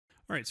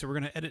All right, so we're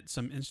going to edit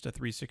some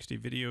Insta360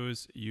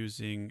 videos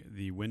using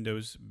the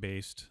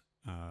Windows-based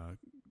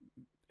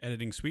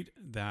editing suite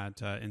that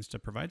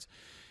Insta provides.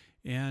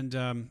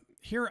 And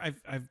here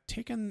I've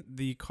taken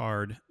the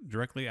card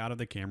directly out of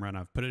the camera and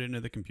I've put it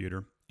into the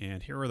computer.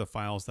 And here are the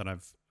files that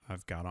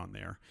I've got on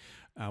there.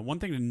 One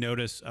thing to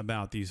notice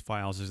about these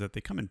files is that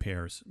they come in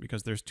pairs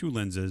because there's two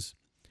lenses.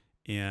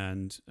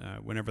 And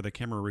whenever the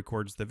camera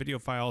records the video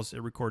files,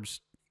 it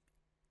records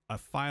a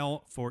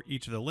file for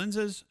each of the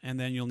lenses, and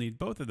then you'll need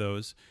both of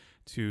those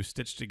to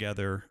stitch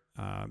together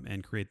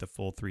and create the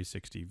full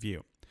 360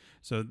 view.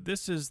 So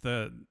this is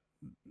the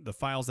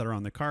files that are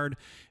on the card.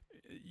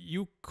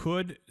 You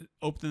could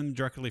open them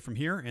directly from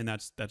here, and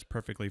that's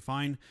perfectly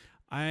fine.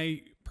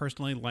 I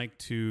personally like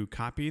to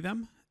copy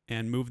them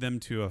and move them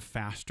to a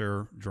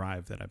faster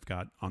drive that I've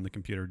got on the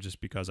computer just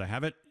because I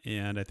have it,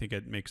 and I think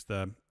it makes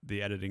the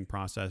editing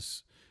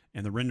process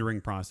and the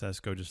rendering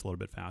process go just a little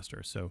bit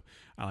faster. So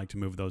I like to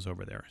move those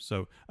over there.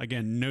 So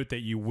again, note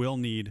that you will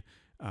need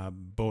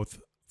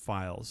both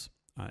files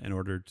in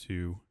order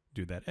to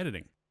do that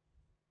editing.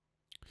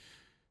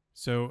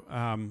 So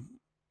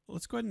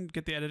let's go ahead and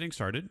get the editing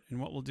started.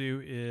 And what we'll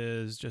do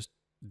is just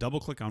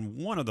double click on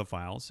one of the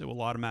files. It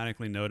will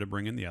automatically know to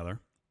bring in the other.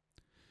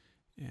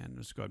 And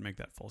let's go ahead and make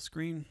that full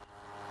screen.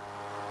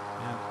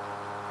 And,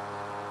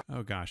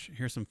 oh gosh,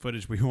 here's some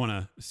footage we want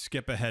to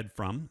skip ahead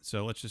from.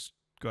 So let's just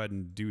go ahead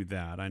and do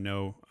that. I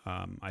know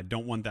I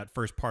don't want that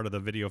first part of the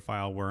video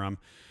file where I'm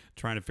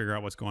trying to figure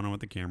out what's going on with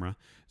the camera.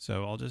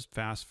 So I'll just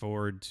fast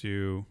forward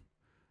to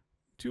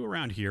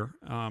around here.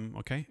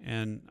 Okay,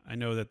 and I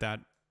know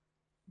that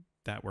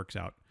works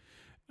out.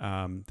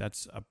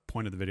 That's a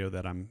point of the video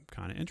that I'm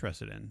kind of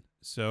interested in.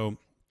 So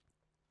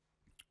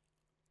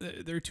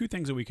there are two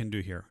things that we can do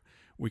here.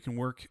 We can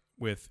work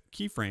with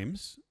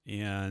keyframes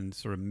and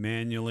sort of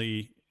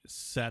manually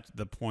set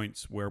the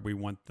points where we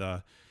want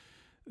the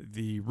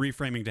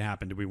reframing to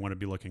happen. Do we want to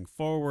be looking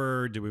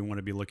forward? Do we want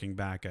to be looking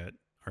back at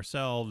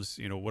ourselves?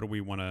 You know, what do we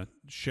want to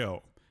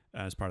show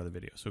as part of the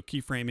video? So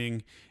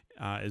keyframing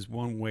is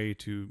one way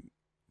to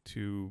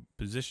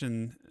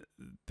position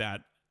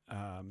that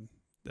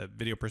the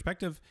video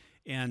perspective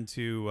and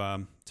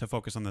to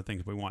focus on the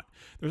things we want.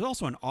 There's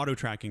also an auto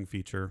tracking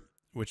feature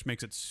which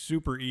makes it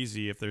super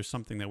easy if there's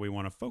something that we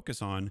want to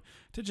focus on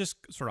to just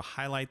sort of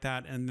highlight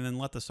that and then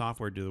let the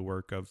software do the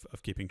work of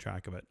keeping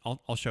track of it.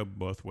 I'll show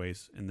both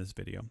ways in this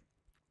video.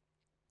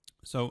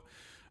 So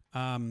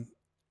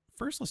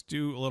first let's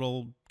do a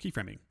little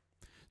keyframing.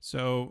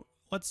 So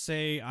let's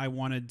say I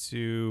wanted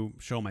to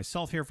show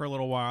myself here for a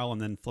little while and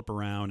then flip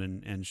around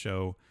and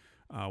show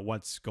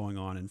what's going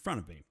on in front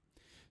of me.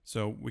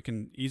 So we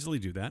can easily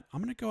do that.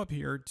 I'm going to go up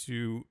here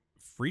to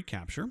free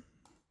capture.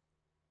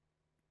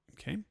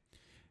 Okay.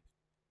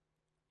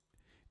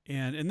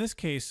 And in this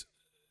case,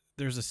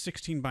 there's a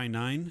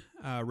 16:9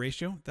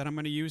 ratio that I'm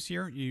going to use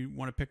here. You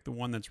want to pick the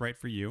one that's right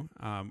for you.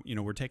 You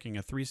know, we're taking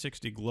a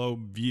 360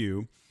 globe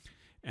view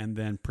and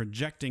then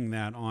projecting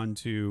that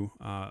onto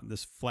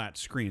this flat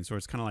screen. So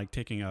it's kind of like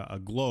taking a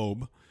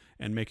globe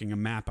and making a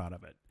map out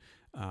of it.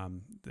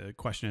 The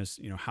question is,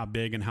 you know, how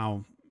big and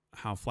how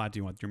flat do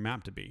you want your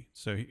map to be?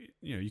 So,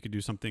 you know, you could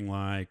do something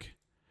like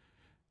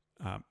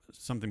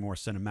something more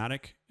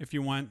cinematic if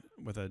you want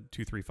with a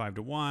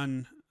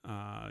 2:3:5:1.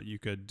 You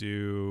could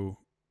do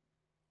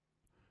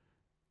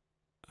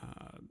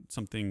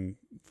something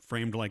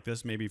framed like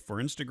this, maybe for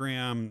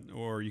Instagram,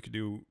 or you could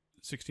do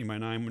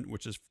 16:9,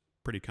 which is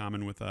pretty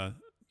common with a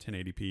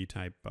 1080p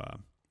type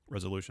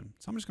resolution.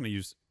 So I'm just going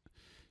to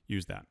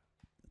use that.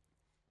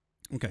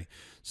 Okay,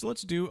 so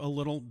let's do a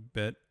little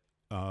bit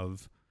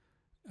of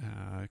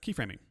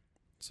keyframing.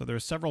 So there are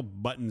several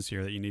buttons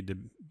here that you need to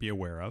be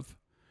aware of.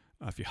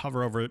 If you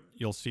hover over it,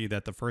 you'll see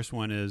that the first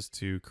one is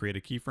to create a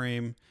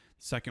keyframe.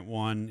 The second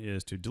one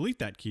is to delete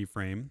that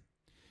keyframe.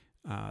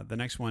 The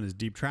next one is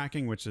deep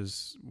tracking, which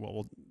is what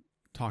we'll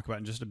talk about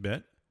in just a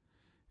bit.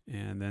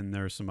 And then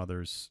there's some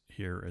others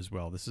here as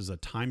well. This is a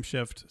time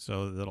shift,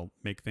 so that'll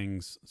make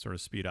things sort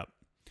of speed up.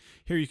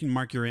 Here you can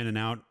mark your in and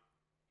out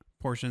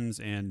portions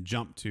and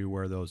jump to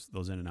where those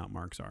in and out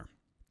marks are.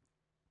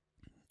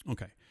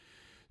 Okay,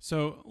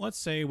 so let's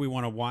say we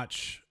want to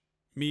watch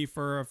me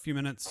for a few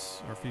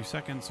minutes or a few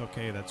seconds.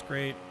 Okay, that's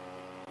great.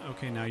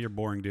 Okay, now you're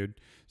boring, dude.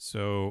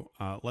 So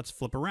let's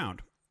flip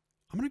around.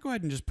 I'm going to go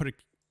ahead and just put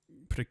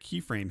a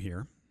keyframe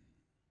here.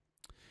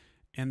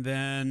 And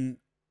then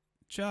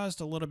just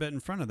a little bit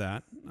in front of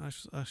that,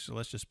 actually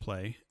let's just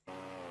play.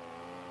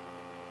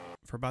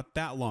 For about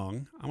that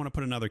long, I want to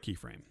put another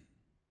keyframe.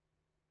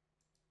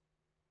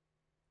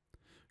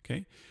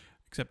 Okay,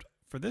 except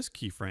for this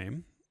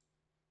keyframe,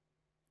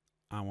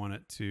 I want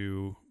it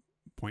to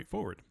point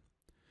forward.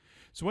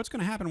 So what's going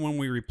to happen when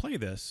we replay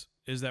this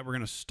is that we're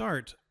going to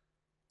start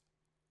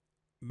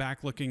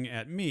back looking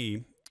at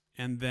me,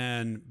 and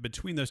then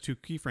between those two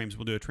keyframes,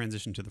 we'll do a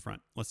transition to the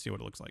front. Let's see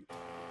what it looks like.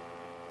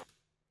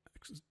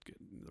 Let's get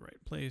in the right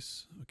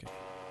place. Okay.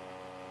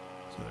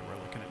 So that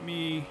we're looking at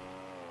me.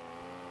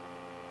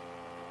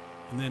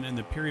 And then in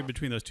the period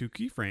between those two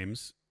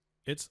keyframes,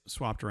 it's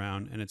swapped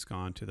around and it's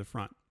gone to the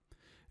front.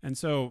 And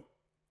so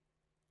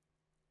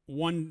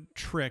one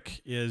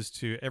trick is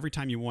to, every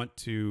time you want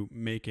to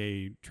make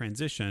a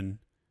transition,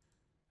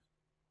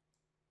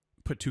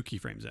 put 2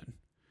 keyframes in.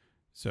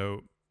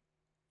 So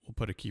we'll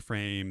put a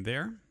keyframe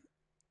there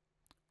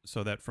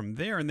so that from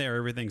there and there,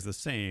 everything's the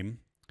same.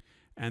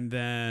 And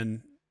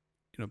then,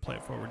 play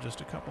it forward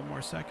just a couple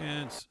more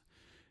seconds.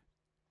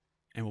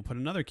 And we'll put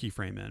another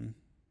keyframe in.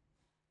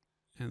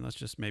 And let's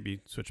just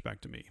maybe switch back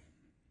to me.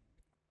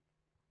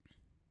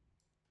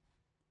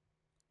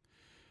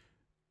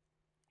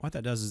 What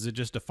that does is it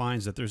just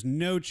defines that there's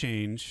no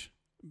change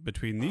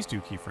between these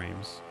 2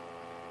 keyframes.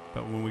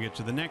 But when we get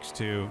to the next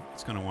 2,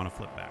 it's going to want to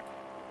flip back.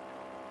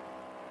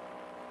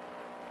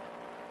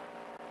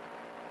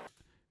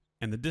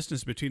 And the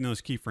distance between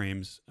those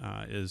keyframes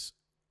is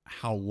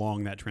how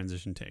long that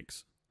transition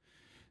takes.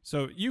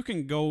 So you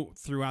can go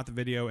throughout the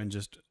video and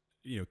just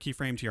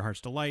keyframe to your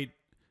heart's delight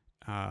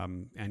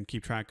and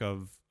keep track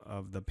of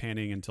the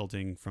panning and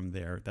tilting from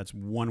there. That's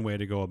one way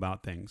to go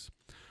about things.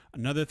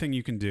 Another thing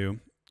you can do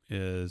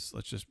is,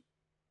 let's just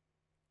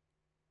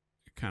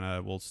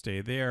we'll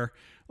stay there.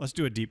 Let's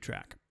do a deep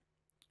track.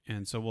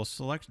 And so we'll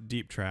select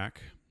deep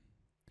track.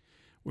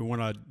 We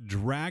want to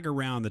drag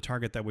around the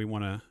target that we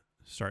want to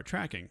start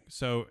tracking.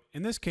 So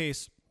in this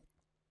case,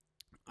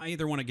 I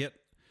either want to get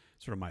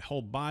sort of my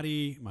whole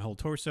body, my whole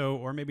torso,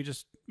 or maybe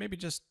just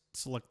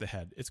select the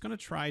head. It's going to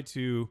try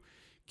to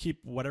keep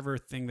whatever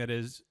thing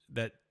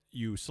that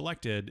you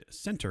selected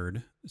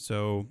centered.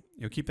 So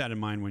keep that in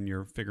mind when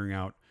you're figuring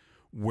out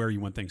where you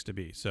want things to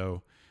be.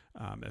 So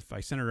if I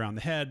center it around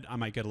the head, I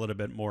might get a little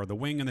bit more of the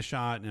wing in the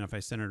shot. And if I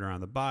center it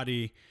around the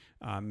body,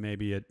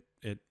 maybe it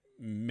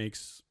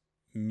makes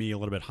me a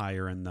little bit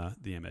higher in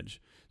the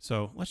image.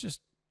 So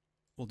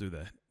we'll do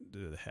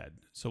the head.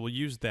 So we'll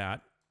use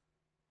that.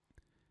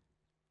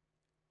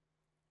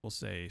 We'll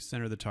say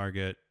center the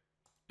target,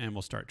 and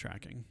we'll start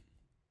tracking.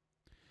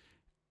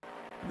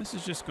 And this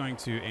is just going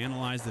to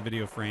analyze the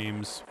video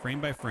frames frame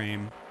by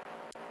frame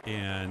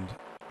and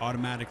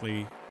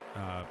automatically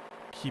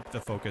keep the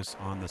focus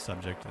on the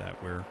subject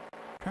that we're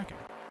tracking.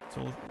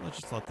 So let's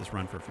just let this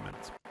run for a few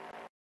minutes.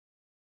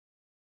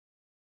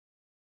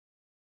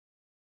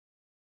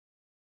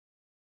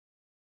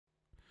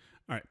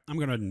 All right, I'm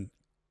going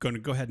to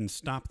go ahead and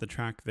stop the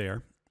track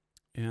there,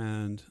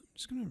 and I'm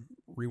just going to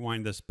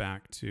rewind this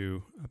back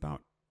to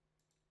about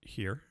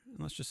here,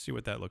 and let's just see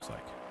what that looks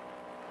like.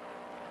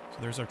 So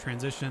there's our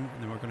transition,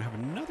 and then we're going to have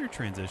another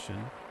transition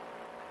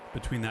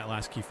between that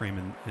last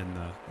keyframe and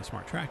the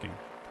smart tracking.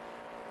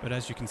 But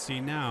as you can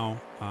see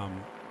now,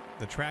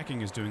 the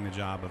tracking is doing the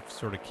job of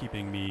sort of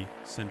keeping me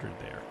centered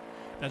there.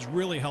 That's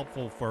really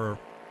helpful for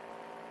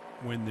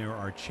when there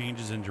are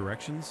changes in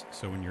directions.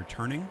 So when you're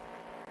turning,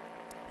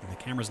 the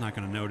camera's not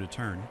going to know to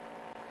turn.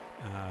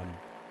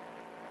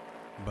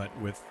 But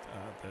with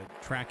the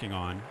tracking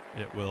on,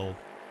 it will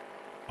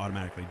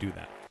automatically do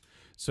that.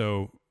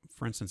 So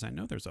for instance, I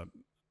know there's a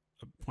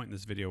point in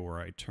this video where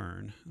I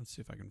turn. Let's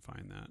see if I can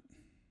find that.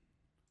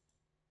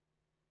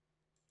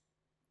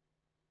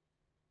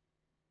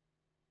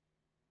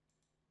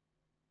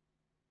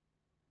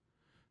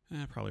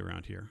 Probably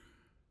around here,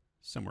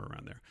 somewhere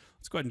around there.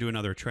 Let's go ahead and do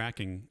another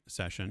tracking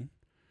session.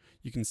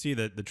 You can see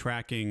that the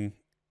tracking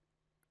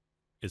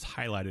is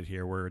highlighted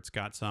here, where it's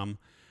got some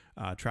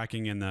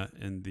tracking in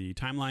the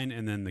timeline,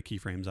 and then the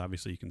keyframes.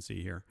 Obviously, you can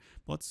see here.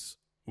 Let's,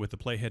 with the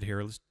playhead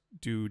here, let's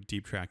do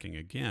deep tracking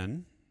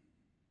again.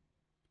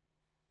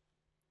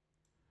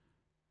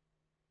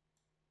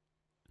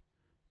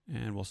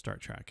 And we'll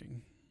start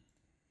tracking.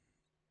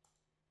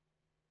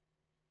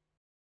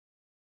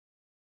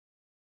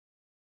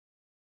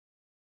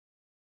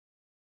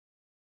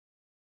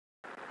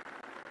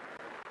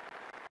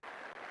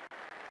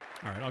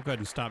 All right, I'll go ahead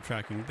and stop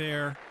tracking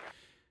there.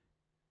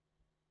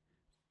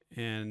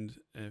 And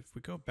if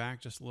we go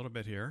back just a little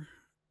bit here,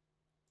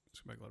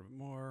 let's go back a little bit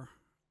more,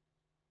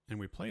 and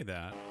we play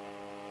that,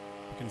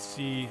 you can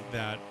see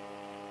that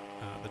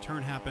the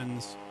turn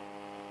happens,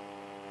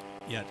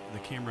 yet the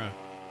camera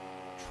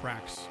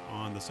tracks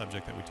on the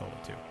subject that we told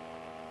it to.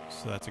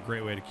 So that's a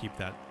great way to keep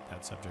that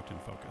subject in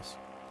focus.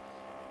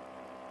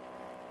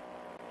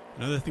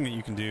 Another thing that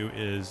you can do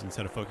is,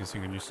 instead of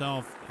focusing on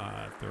yourself,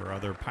 if there are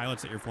other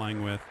pilots that you're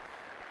flying with,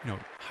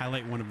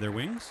 highlight one of their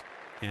wings,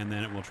 and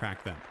then it will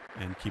track them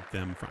and keep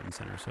them front and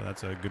center. So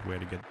that's a good way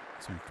to get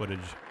some footage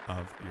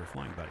of your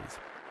flying buddies.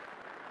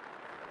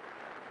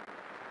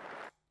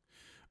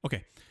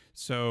 Okay,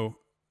 so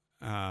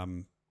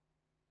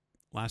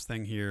last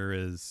thing here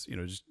is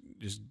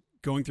just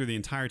going through the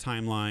entire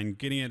timeline,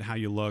 getting it how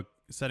you look,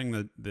 setting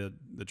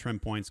the trim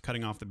points,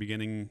 cutting off the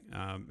beginning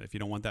if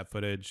you don't want that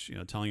footage,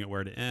 telling it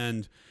where to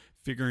end,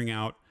 figuring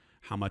out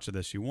how much of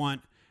this you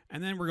want,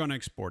 and then we're going to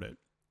export it.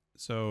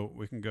 So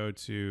we can go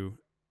to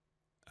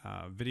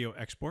video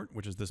export,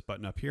 which is this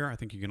button up here. I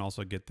think you can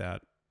also get to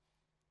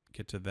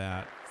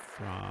that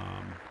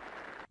from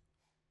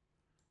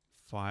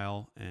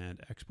file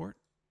and export,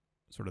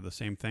 sort of the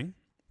same thing.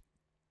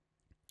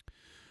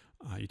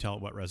 You tell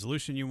it what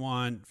resolution you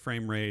want,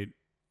 frame rate,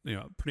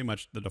 pretty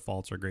much the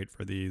defaults are great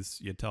for these.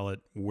 You tell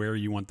it where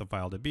you want the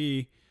file to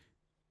be,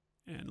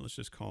 And let's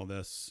just call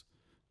this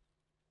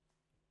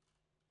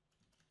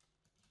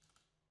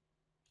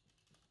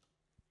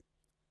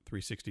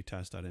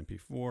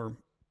 .360test.mp4.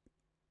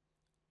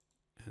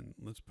 And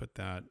let's put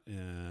that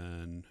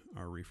in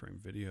our reframe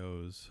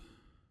videos.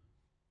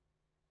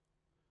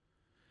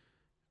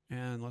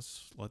 And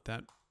let's let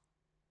that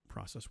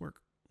process work.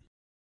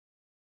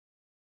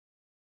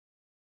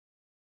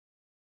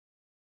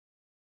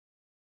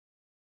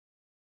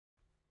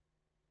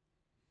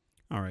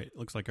 All right,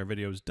 looks like our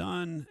video is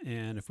done.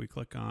 And if we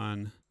click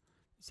on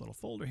this little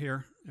folder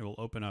here, it will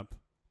open up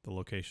the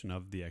location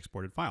of the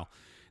exported file.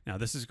 Now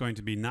this is going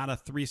to be not a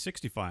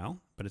 360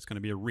 file, but it's going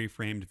to be a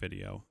reframed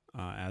video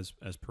as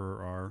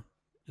per our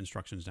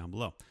instructions down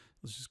below.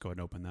 Let's just go ahead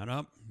and open that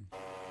up.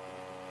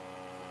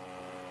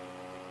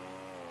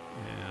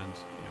 And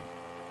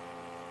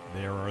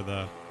there are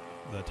the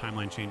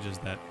timeline changes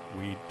that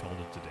we told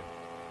it to do.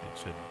 It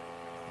should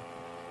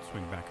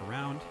swing back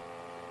around.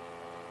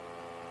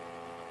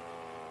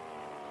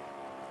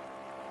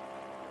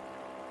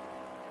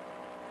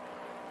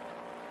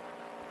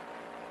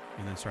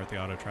 And then start the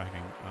auto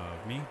tracking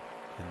of me.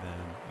 And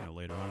then,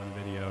 later on in the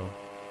video,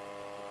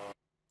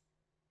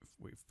 if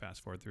we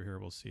fast forward through here,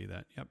 we'll see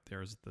that, yep,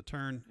 there's the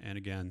turn. And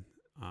again,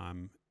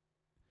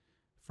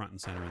 front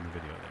and center in the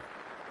video there.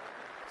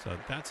 So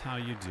that's how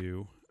you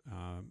do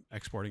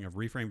exporting of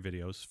reframe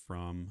videos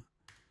from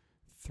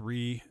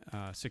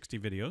 360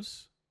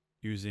 videos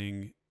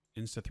using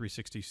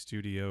Insta360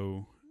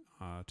 Studio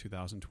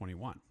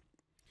 2021.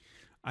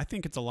 I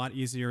think it's a lot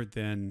easier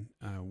than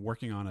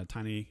working on a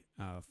tiny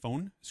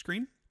phone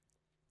screen.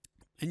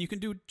 And you can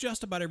do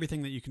just about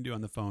everything that you can do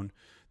on the phone.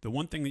 The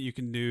one thing that you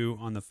can do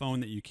on the phone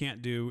that you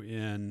can't do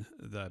in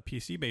the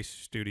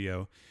PC-based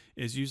studio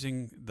is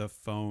using the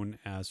phone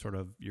as sort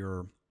of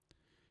your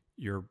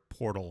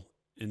portal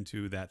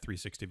into that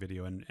 360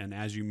 video. And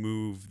as you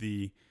move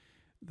the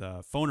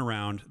phone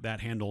around,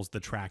 that handles the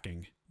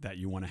tracking that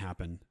you want to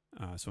happen.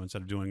 So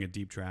instead of doing a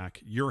deep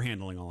track, you're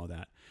handling all of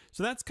that.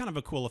 So that's kind of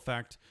a cool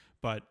effect.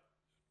 But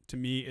to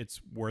me,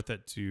 it's worth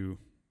it to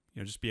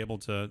just be able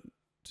to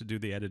do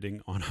the editing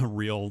on a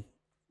real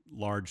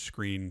large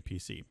screen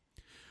PC.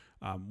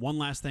 One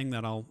last thing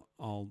that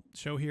I'll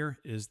show here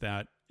is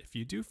that if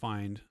you do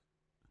find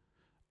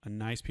a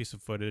nice piece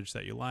of footage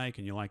that you like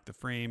and you like the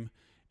frame,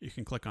 you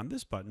can click on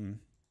this button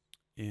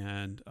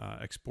and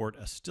export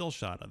a still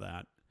shot of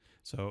that.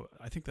 So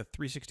I think the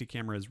 360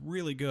 camera is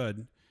really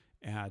good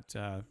at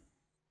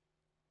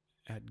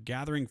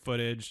gathering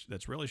footage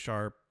that's really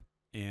sharp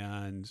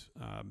and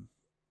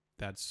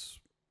that's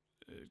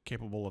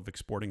capable of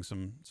exporting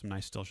some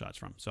nice still shots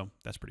from. So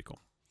that's pretty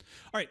cool.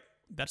 All right,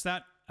 that's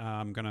that.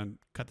 I'm going to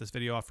cut this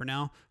video off for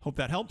now. Hope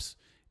that helps,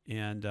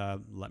 and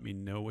let me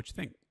know what you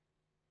think.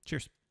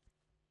 Cheers.